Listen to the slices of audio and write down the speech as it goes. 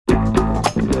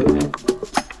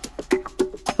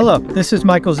Hello, this is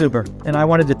Michael Zuber, and I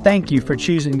wanted to thank you for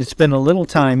choosing to spend a little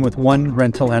time with one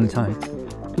rental at a time.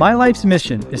 My life's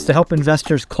mission is to help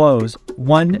investors close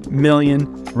 1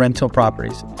 million rental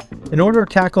properties. In order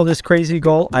to tackle this crazy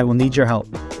goal, I will need your help.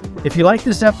 If you like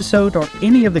this episode or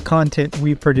any of the content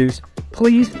we produce,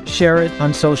 please share it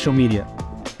on social media.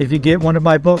 If you get one of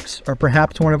my books or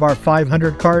perhaps one of our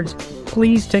 500 cards,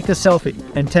 please take a selfie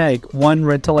and tag one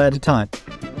rental at a time.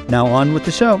 Now on with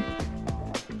the show.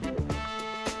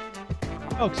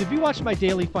 Folks, if you watch my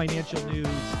daily financial news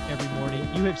every morning,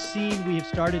 you have seen we have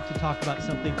started to talk about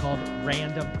something called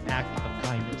random act of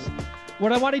kindness.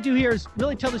 What I want to do here is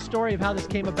really tell the story of how this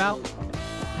came about,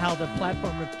 how the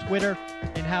platform of Twitter,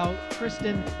 and how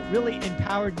Kristen really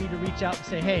empowered me to reach out and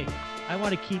say, hey, I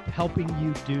want to keep helping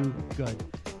you do good.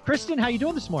 Kristen, how you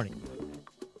doing this morning?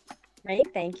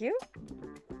 Great, thank you.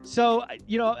 So,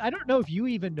 I don't know if you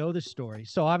even know the story.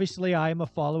 So obviously I am a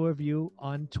follower of you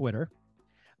on Twitter.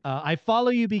 I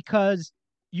follow you because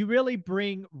you really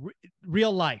bring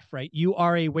real life, right? You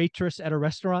are a waitress at a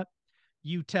restaurant.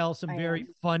 You tell some very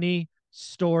funny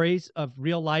stories of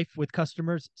real life with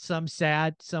customers, some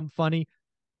sad, some funny,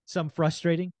 some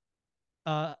frustrating.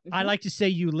 I like to say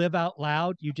you live out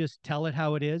loud. You just tell it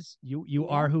how it is. You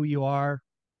are who you are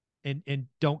and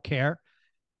don't care.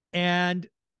 And,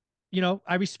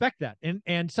 I respect that.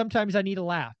 And sometimes I need a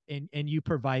laugh and you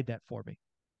provide that for me.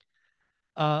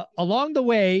 Along the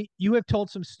way, you have told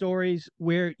some stories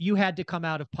where you had to come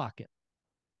out of pocket.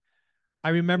 I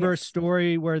remember a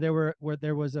story where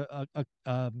there was a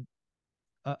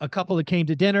couple that came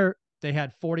to dinner. They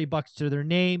had $40 to their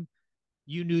name.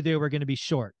 You knew they were going to be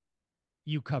short.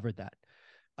 You covered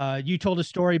that. You told a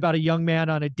story about a young man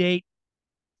on a date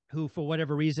who, for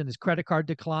whatever reason, his credit card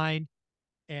declined,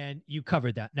 and you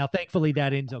covered that. Now, thankfully,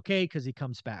 that ends okay because he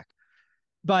comes back.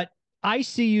 But I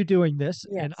see you doing this,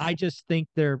 and I just think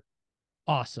they're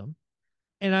awesome.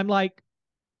 And I'm like,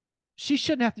 she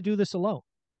shouldn't have to do this alone.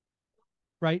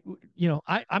 Right.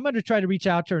 I'm going to try to reach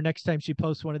out to her next time she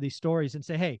posts one of these stories and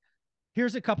say, hey,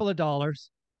 here's a couple of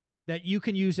dollars that you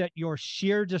can use at your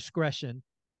sheer discretion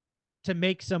to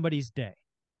make somebody's day.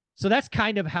 So that's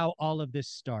kind of how all of this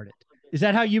started. Is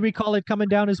that how you recall it coming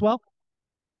down as well?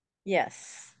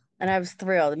 Yes. And I was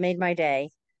thrilled. It made my day.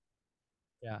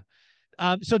 Yeah.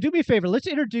 So do me a favor. Let's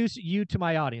introduce you to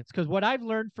my audience, because what I've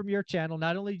learned from your channel,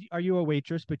 not only are you a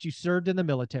waitress, but you served in the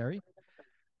military.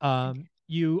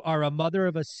 You are a mother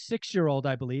of a 6-year-old,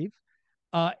 I believe.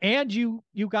 And you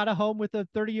got a home with a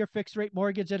 30-year fixed rate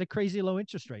mortgage at a crazy low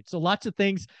interest rate. So lots of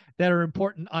things that are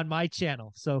important on my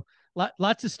channel. So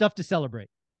lots of stuff to celebrate.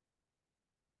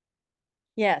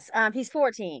 Yes. He's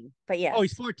 14, but yes. Oh,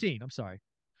 he's 14. I'm sorry.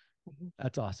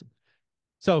 That's awesome.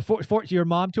 So for your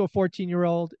mom to a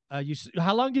 14-year-old,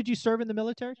 how long did you serve in the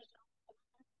military?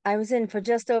 I was in for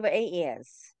just over 8 years.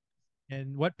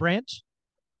 And what branch?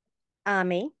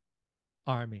 Army.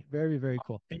 Very, very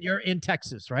cool. And you're in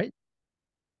Texas, right?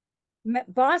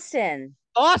 Boston.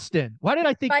 Boston. Why did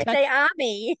I think I say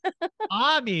Army?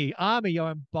 Army,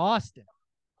 you're in Boston.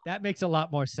 That makes a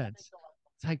lot more sense.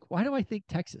 It's like, why do I think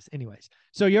Texas? Anyways,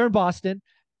 so you're in Boston.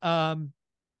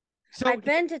 So I've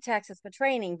been to Texas for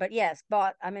training, but yes,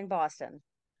 I'm in Boston.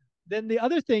 Then the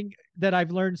other thing that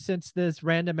I've learned since this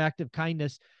random act of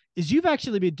kindness is you've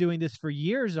actually been doing this for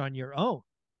years on your own.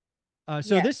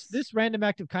 So this random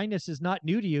act of kindness is not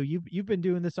new to you. You've been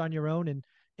doing this on your own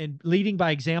and leading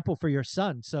by example for your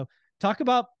son. So talk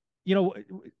about,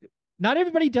 not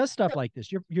everybody does stuff like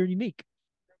this. You're unique.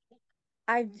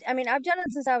 I've done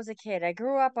it since I was a kid. I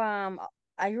grew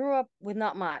up with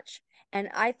not much. And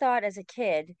I thought as a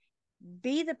kid,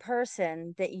 be the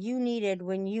person that you needed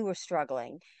when you were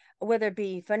struggling, whether it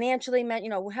be financially,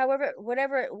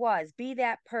 whatever it was, be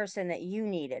that person that you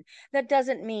needed. That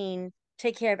doesn't mean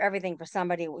take care of everything for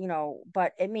somebody,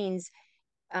 but it means,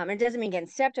 it doesn't mean getting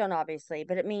stepped on, obviously,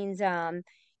 but it means,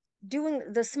 doing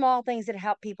the small things that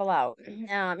help people out.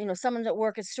 Someone at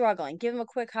work is struggling, give them a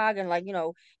quick hug and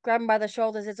grab them by the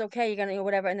shoulders. It's okay. You're going to,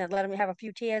 whatever. And then let them have a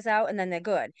few tears out and then they're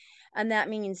good. And that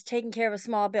means taking care of a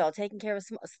small bill, taking care of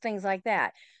things like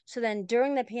that. So then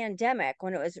during the pandemic,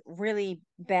 when it was really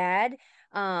bad,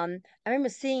 I remember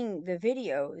seeing the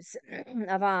videos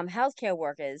of healthcare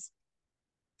workers,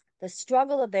 the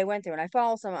struggle that they went through. And I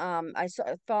follow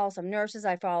follow some nurses.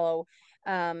 I follow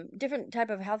different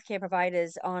type of healthcare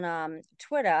providers on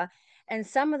Twitter, and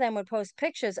some of them would post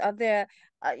pictures of their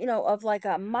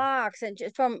of marks and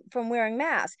just from wearing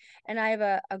masks. And I have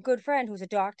a good friend who's a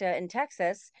doctor in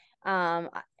Texas,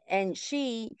 and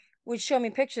she would show me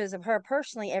pictures of her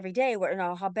personally every day, where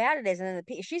how bad it is. And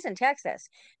then she's in Texas.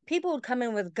 People would come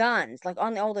in with guns, like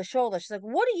on the shoulder. She's like,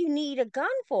 "What do you need a gun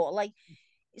for?" Like,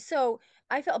 so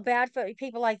I felt bad for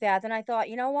people like that. Then I thought,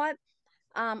 you know what?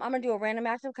 I'm gonna do a random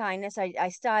act of kindness. I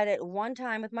started one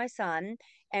time with my son,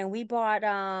 and we bought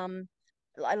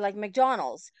like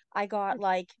McDonald's. I got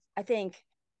like, I think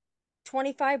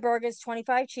 25 burgers,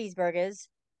 25 cheeseburgers,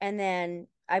 and then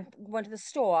I went to the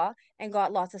store and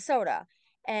got lots of soda.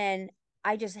 And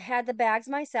I just had the bags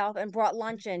myself and brought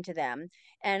lunch into them.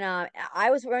 And I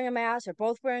was wearing a mask, or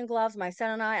both wearing gloves, my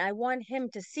son and I want him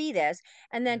to see this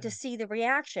and then to Yeah. see the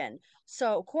reaction.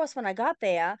 So, of course, when I got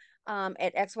there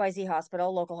at XYZ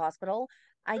hospital, local hospital,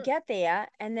 I Sure. get there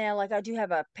and they're like, "Oh, do you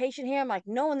have a patient here?" I'm like,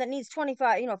 "No one that needs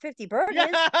 25, 50 burgers."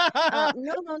 Yeah.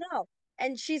 No, no, no.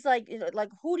 And she's like, like,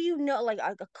 who do you know? Like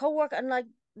a coworker? And like,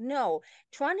 no,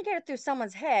 trying to get it through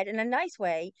someone's head in a nice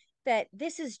way that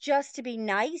this is just to be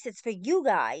nice. It's for you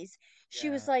guys. She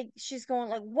was Yeah. like, she's going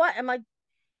like, what? I'm like,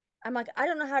 I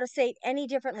don't know how to say it any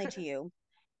differently to you.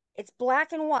 It's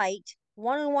black and white.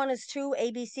 One and one is two.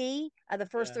 ABC are the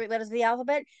first Yeah. three letters of the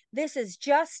alphabet. This is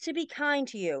just to be kind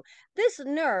to you. This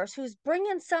nurse who's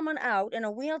bringing someone out in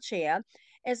a wheelchair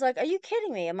is like, "Are you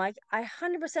kidding me?" I'm like, "I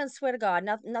 100% swear to God,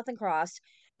 nothing crossed.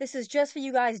 This is just for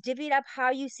you guys. Divvy it up how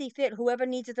you see fit, whoever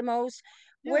needs it the most,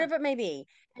 Yeah. whatever it may be."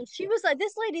 And she was like,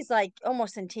 this lady's like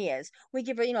almost in tears. We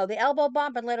give her, the elbow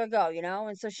bump and let her go,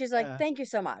 And so she's like, Yeah. "Thank you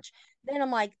so much." Then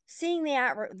I'm like, seeing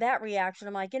that reaction,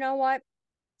 I'm like, you know what?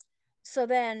 So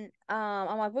then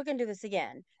I'm like, we're gonna do this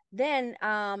again. Then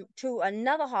to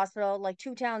another hospital, like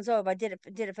 2 towns over, I did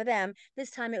it for them. This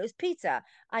time it was pizza.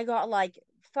 I got like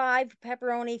 5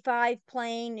 pepperoni, 5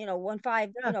 plain, one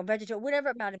five, Yeah. vegetable, whatever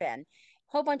it might have been.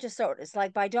 Whole bunch of sodas,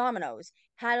 like by Domino's.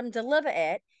 Had them deliver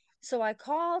it. So I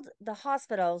called the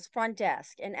hospital's front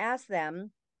desk and asked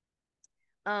them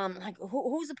like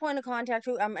who's the point of contact,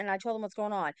 who and I told them what's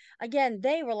going on. Again,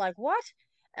 they were like, what?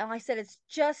 And I said, it's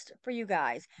just for you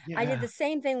guys. I did Yeah. the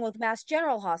same thing with Mass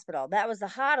General Hospital. That was the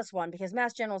hardest one because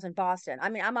Mass General's in Boston. I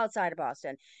mean, I'm outside of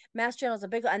Boston. Mass General's a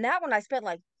big, and that one I spent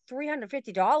like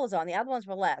 $350 on. The other ones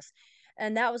were less,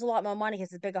 and that was a lot more money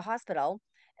because it's a bigger hospital.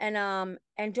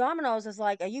 And Domino's is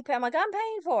like, are you paying? I'm like, I'm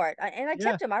paying for it. And I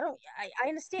Yeah. tipped him. I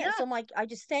understand. Yeah. So I'm like, I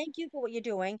just thank you for what you're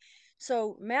doing.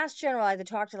 So Mass General, I had to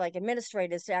talk to like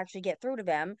administrators to actually get through to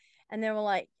them. And they were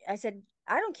like, I said,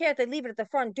 I don't care if they leave it at the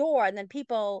front door and then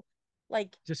people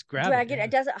like Just grab it. drag it. It Yeah.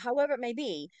 doesn't, however it may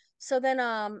be. So then,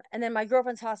 and then my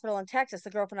girlfriend's hospital in Texas, the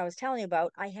girlfriend I was telling you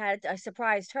about, I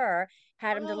surprised her,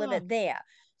 had him deliver Oh. it there.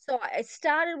 So I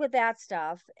started with that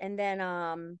stuff, and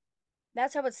then,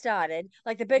 that's how it started,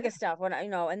 like the Yeah. biggest stuff when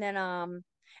and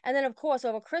then of course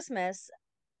over Christmas,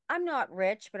 I'm not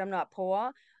rich, but I'm not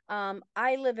poor.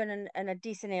 I live in a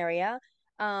decent area.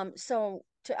 So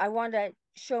I wanted to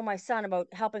show my son about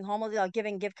helping homeless, like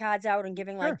giving gift cards out and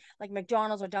giving Sure. like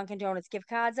McDonald's or Dunkin' Donuts gift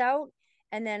cards out.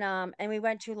 And then and we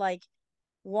went to like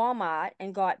Walmart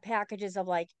and got packages of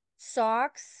like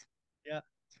socks, Yeah.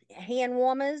 hand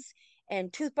warmers,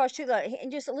 and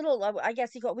and just a little. I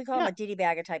guess we call them Yeah. a ditty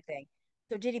bagger type thing.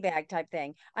 So ditty bag type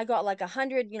thing. I got like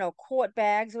 100, quart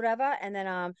bags, whatever, and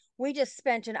then we just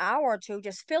spent an hour or two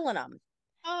just filling them.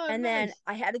 Oh, And then nice.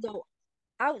 I had to go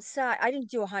outside. I didn't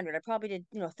do 100. I probably did,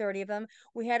 30 of them.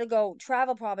 We had to go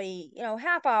travel probably,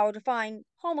 half hour to find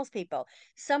homeless people.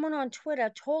 Someone on Twitter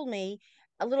told me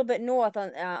a little bit north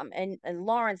on in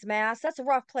Lawrence, Mass. That's a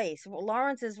rough place.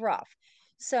 Lawrence is rough.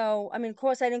 So, I mean, of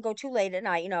course, I didn't go too late at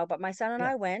night, but my son and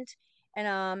Yeah. I went,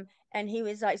 and he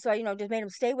was like, so I, just made him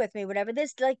stay with me, whatever.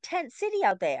 There's like tent city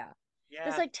out there.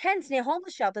 There's Yeah. like tents near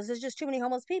homeless shelters. There's just too many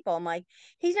homeless people. I'm like,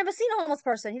 he's never seen a homeless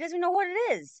person. He doesn't even know what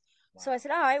it is. So I Wow.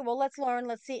 said, all right, well, let's learn.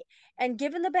 Let's see. And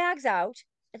giving the bags out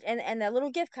and the little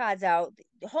gift cards out,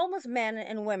 the homeless men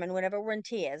and women, whatever, were in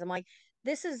tears. I'm like,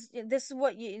 this is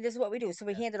what we do. So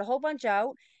we Yeah. handed a whole bunch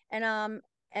out and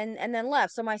and then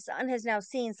left. So my son has now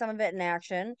seen some of it in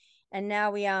action. And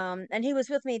now and he was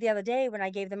with me the other day when I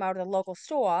gave them out at the local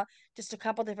store, just a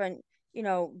couple different,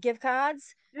 gift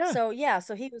cards. Yeah. So yeah,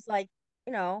 so he was like,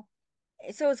 you know,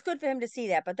 so it's good for him to see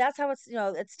that. But that's how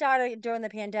it started during the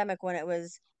pandemic when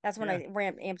that's when Yeah.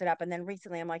 I amped it up. And then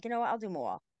recently I'm like, you know what, I'll do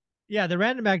more. Yeah. The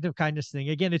random act of kindness thing.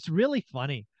 Again, it's really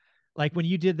funny. Like when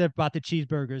you did the about the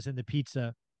cheeseburgers and the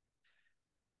pizza,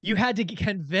 you had to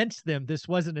convince them this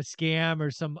wasn't a scam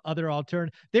or some other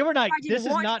alternative. They were like, I didn't this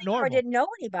is want not anything or I normal. didn't know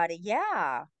anybody.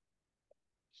 Yeah.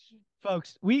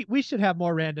 Folks, we should have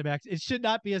more random acts. It should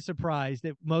not be a surprise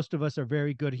that most of us are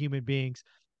very good human beings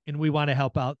and we want to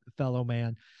help out fellow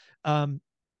man. Um,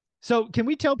 so can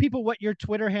we tell people what your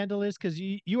Twitter handle is? Because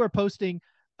you are posting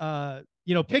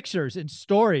pictures and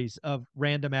stories of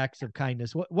random acts of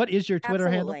kindness. What is your Twitter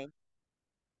handle?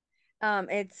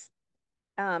 Absolutely. It's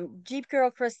Jeep Girl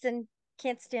Kristen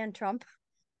can't stand Trump.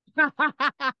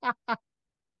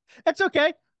 That's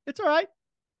okay. It's all right.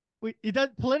 It does,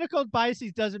 political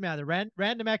biases doesn't matter.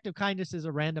 Random act of kindness is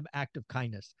a random act of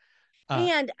kindness. Uh,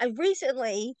 And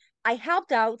recently, I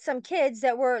helped out some kids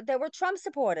that were Trump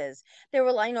supporters. They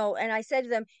were like, and I said to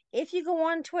them, if you go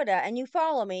on Twitter and you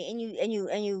follow me and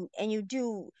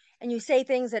you say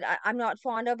things that I'm not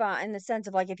fond of, in the sense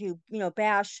of like if you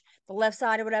bash the left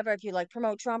side or whatever, if you like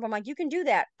promote Trump, I'm like, you can do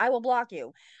that. I will block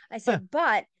you. I said,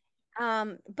 but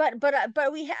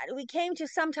we came to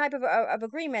some type of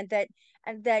agreement that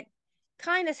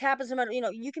kindness happens no matter,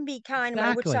 you can be kind no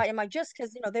matter which exactly. side. Am I just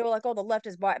because, they were like, oh, the left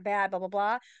is bad, blah, blah,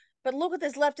 blah. But look what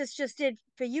this leftist just did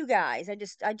for you guys. I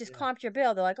just Yeah. comped your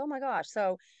bill. They're like, oh my gosh.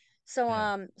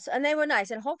 Yeah. And they were nice.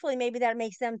 And hopefully maybe that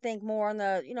makes them think more on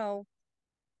the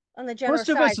Most generous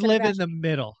of side us instead of live in the bashing.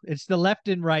 middle. It's the left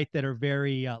and right that are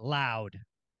very loud.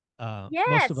 Most of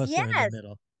Yes, us are in the yes.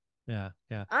 middle. Yeah,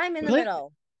 yeah. I'm in But the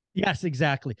middle. yes,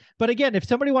 exactly. But again, if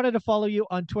somebody wanted to follow you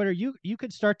on Twitter, you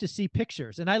could start to see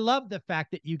pictures. And I love the fact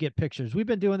that you get pictures. We've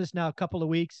been doing this now a couple of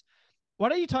weeks. Why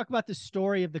don't you talk about the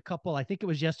story of the couple? I think it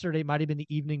was yesterday, might have been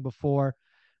the evening before,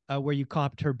 where you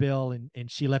comped her bill and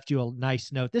she left you a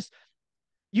nice note. This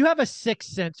You have a sixth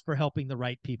sense for helping the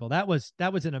right people. That was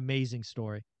an amazing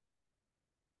story.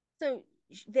 So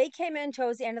they came in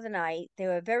towards the end of the night. They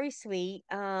were very sweet.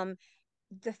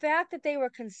 The fact that they were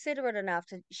considerate enough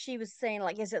to, she was saying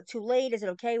like, is it too late, is it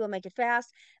okay, we'll make it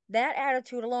fast. That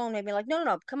attitude alone made me like, no, no,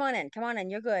 no, come on in,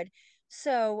 you're good.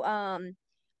 So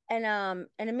and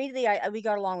immediately we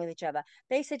got along with each other.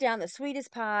 They sit down, the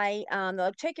sweetest pie. They're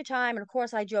like, take your time. And of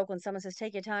course I joke when someone says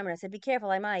take your time, and I said, be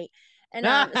careful, I might. And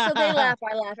so they laugh,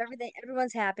 I laugh,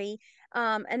 everyone's happy.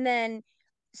 And then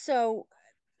so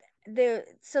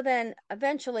then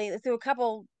eventually through a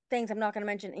couple things I'm not going to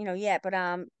mention, yet, but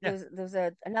Yeah. there was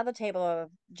another table of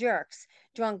jerks,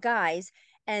 drunk guys,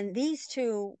 and these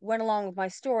two went along with my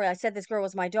story. I said this girl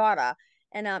was my daughter,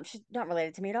 and she's not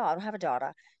related to me at all. I don't have a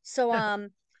daughter. So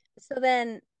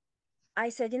then I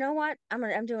said, you know what?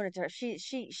 I'm doing it to her.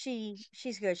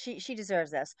 She's good. She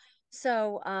deserves this.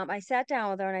 So I sat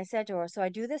down with her and I said to her, so I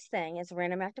do this thing. It's a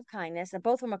random act of kindness, and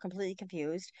both of them are completely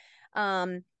confused.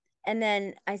 Um, and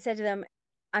then I said to them,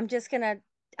 I'm just gonna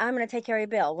I'm gonna take care of your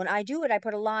bill. When I do it, I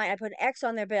put an X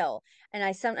on their bill, and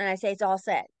I say it's all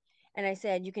set. And I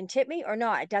said, you can tip me or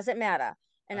not, it doesn't matter.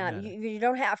 And Doesn't matter. you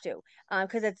don't have to,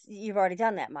 because it's you've already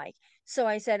done that, Mike. So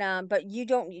I said, but you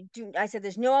do. I said,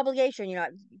 there's no obligation.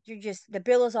 You just the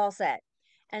bill is all set.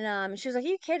 And she was like, are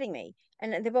you kidding me?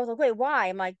 And they both like, wait, why?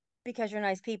 I'm like, because you're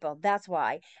nice people. That's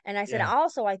why. And I said, Yeah.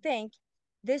 also, I think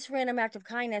this random act of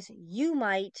kindness, you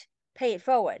might pay it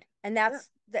forward. And Yeah. that's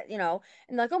that,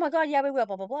 and like, oh my God, yeah, we will,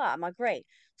 blah, blah, blah. I'm like, great.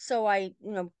 So I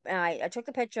took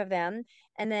the picture of them,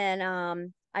 and then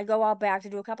I go out back to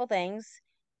do a couple things.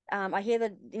 I hear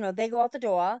they go out the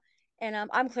door, and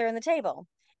I'm clearing the table.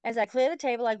 As I clear the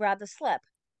table, I grab the slip,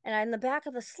 and in the back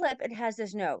of the slip, it has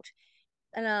this note.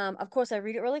 And of course, I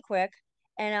read it really quick,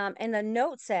 and um, the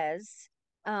note says,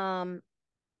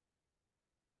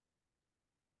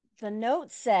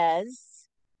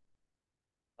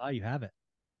 Oh, you have it.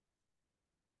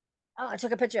 oh, I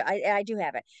took a picture. I do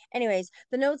have it. Anyways,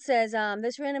 the note says,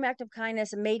 this random act of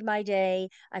kindness made my day.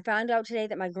 I found out today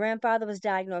that my grandfather was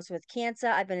diagnosed with cancer.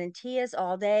 I've been in tears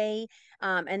all day.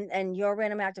 And your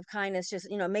random act of kindness just,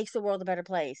 makes the world a better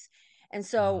place. And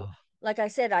so, Oh, like I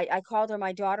said, I called her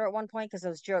my daughter at one point because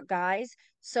those jerk guys.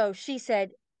 So she said,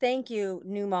 thank you,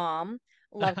 new mom.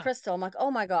 Love, Crystal. I'm like,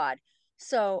 oh my God.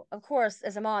 So, of course,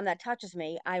 as a mom, that touches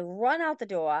me. I run out the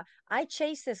door. I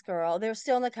chase this girl. They're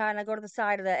still in the car, and I go to the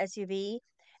side of the SUV,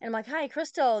 and I'm like, "Hi,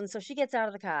 Crystal." And so she gets out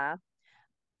of the car.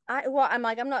 I'm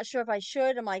like, I'm not sure if I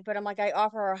should. I'm like, I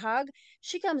offer her a hug.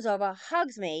 She comes over,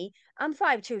 hugs me. I'm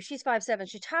 5'2", she's 5'7".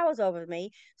 She towers over me.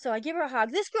 So I give her a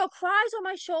hug. This girl cries on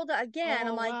my shoulder again.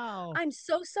 I'm oh like, wow. I'm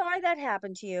so sorry that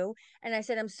happened to you. And I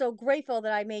said, I'm so grateful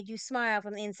that I made you smile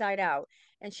from the inside out.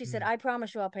 And she said, Mm. I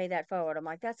promise you I'll pay that forward. I'm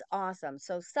like, that's awesome.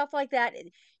 So stuff like that.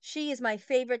 She is my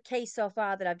favorite case so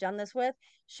far that I've done this with.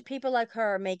 People like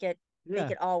her make Yeah.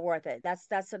 it all worth it. That's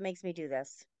what makes me do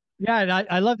this. Yeah, and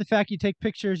I love the fact you take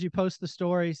pictures, you post the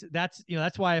stories. That's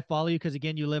why I follow you, because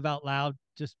again, you live out loud.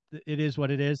 Just it is what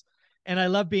it is. And I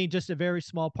love being just a very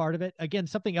small part of it. Again,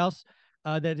 something else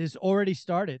that has already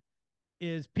started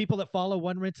is people that follow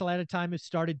One Rental at a Time have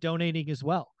started donating as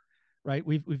well, right?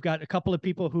 We've got a couple of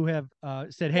people who have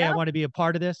said, "Hey, I Yep. want to be a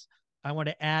part of this. I want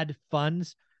to add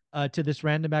funds to this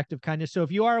random act of kindness." So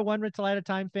if you are a One Rental at a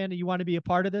Time fan and you want to be a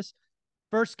part of this,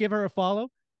 first give her a follow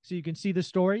so you can see the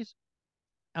stories.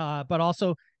 But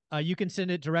also, you can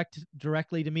send it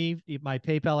directly to me, my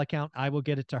PayPal account. I will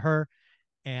get it to her.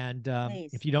 And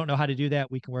Please. if you don't know how to do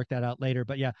that, we can work that out later.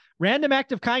 But yeah, random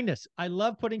act of kindness. I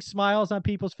love putting smiles on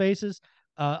people's faces.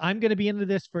 I'm going to be into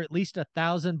this for at least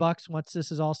 $1,000 once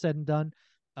this is all said and done.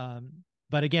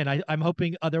 But again, I'm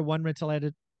hoping other One Rental at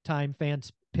a Time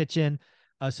fans pitch in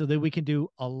so that we can do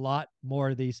a lot more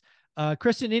of these.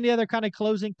 Kristen, any other kind of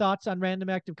closing thoughts on random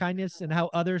act of kindness and how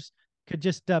others could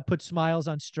just put smiles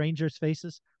on strangers'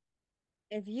 faces?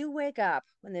 If you wake up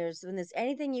when there's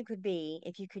anything you could be,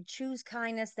 if you could choose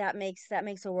kindness, that makes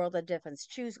a world of difference.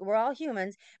 Choose, we're all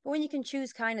humans, but when you can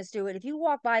choose kindness, do it. If you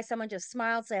walk by someone, just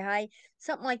smile, say hi,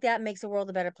 something like that makes the world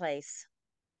a better place.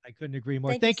 I couldn't agree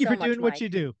more. Thank you Thank you so for much, doing what Mike. you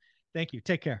do. Thank you.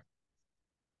 Take care.